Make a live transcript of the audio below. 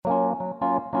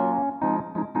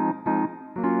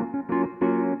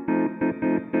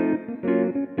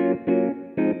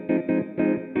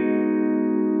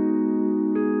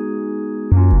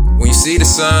see the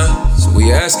signs. So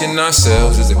we asking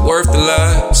ourselves, is it worth the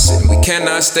lies? And we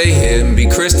cannot stay here and be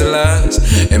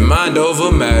crystallized and mind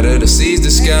over matter to seize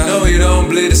the sky. No, we don't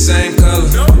bleed the same color.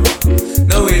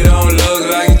 No, we don't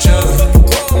look like each other.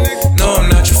 No, I'm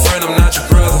not your friend, I'm not your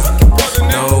brother.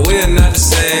 No, we're not the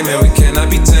same and we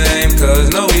cannot be tamed. Cause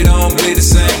no, we don't bleed the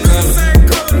same color.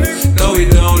 No, we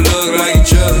don't look like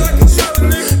each other.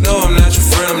 No, I'm not your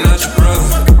friend, I'm not your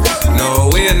brother. No,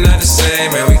 we're not the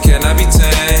same and we cannot be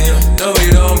tamed. No,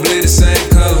 we don't bleed the same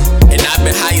color. And I've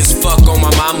been high as fuck on my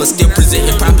mama, still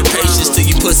presenting proper patience to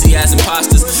you pussy ass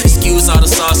imposters. Excuse all the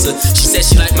salsa. She said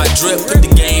she liked my drip, put the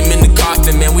game in the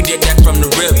coffin, man, we did that from the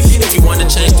rip. If you wanna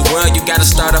change the world, you gotta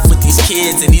start off with these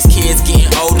kids. And these kids getting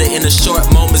older in a short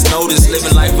moment's notice,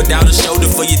 living life without a shoulder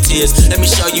for your tears. Let me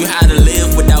show you how to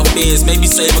live without fears, maybe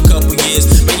save a couple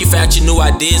years. Manufacture new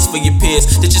ideas for your peers.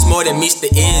 There's just more that meets the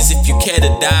ends if you care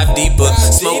to dive deeper.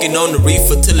 Smoking on the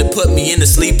reefer till it put me in a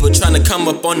sleeper. Trying to come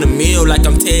up on the meal like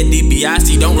I'm Ted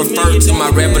DiBiase. Don't refer to my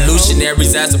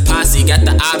revolutionaries as a posse. Got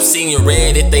the ops seeing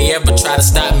red if they ever try to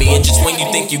stop me. And just when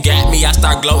you think you got me, I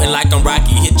start gloating like I'm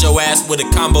Rocky. Hit your ass with a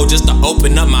combo just to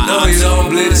open up my eyes. No, we don't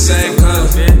bleed the same color.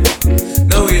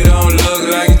 No, we don't look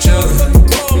like each other.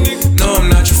 No, I'm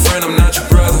not your friend, I'm not your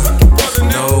brother.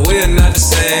 No, we're not the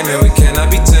same and we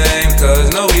cannot be tamed.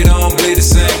 Cause no, we don't bleed the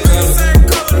same color.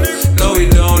 No, we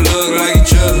don't look like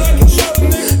each other.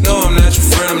 No, I'm not your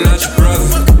friend, I'm not your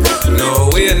brother. No,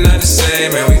 we're not the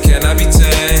same and we cannot be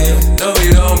tamed. No,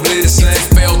 we don't bleed the same.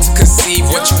 Fail to conceive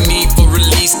what you need for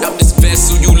release. Out this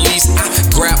vessel you lease, I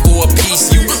grab for a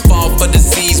piece. You fall for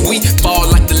disease, we fall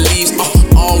like the leaves.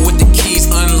 All with the keys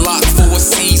unlocked for a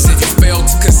season. You fail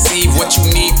to conceive what you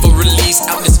need for release.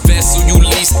 Out this vessel you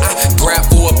lease, I grab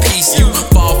for a piece. You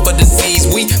fall for disease,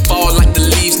 we fall like the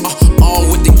leaves. All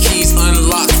with the keys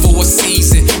unlocked for a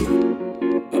season.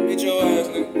 I'll beat your ass,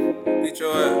 nigga. Beat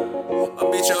your ass.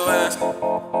 I'll beat your ass.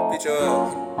 Beat your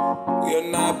ass. We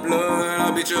are not blood.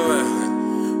 I'll beat your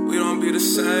ass. We don't be the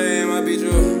same. I'll beat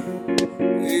your ass.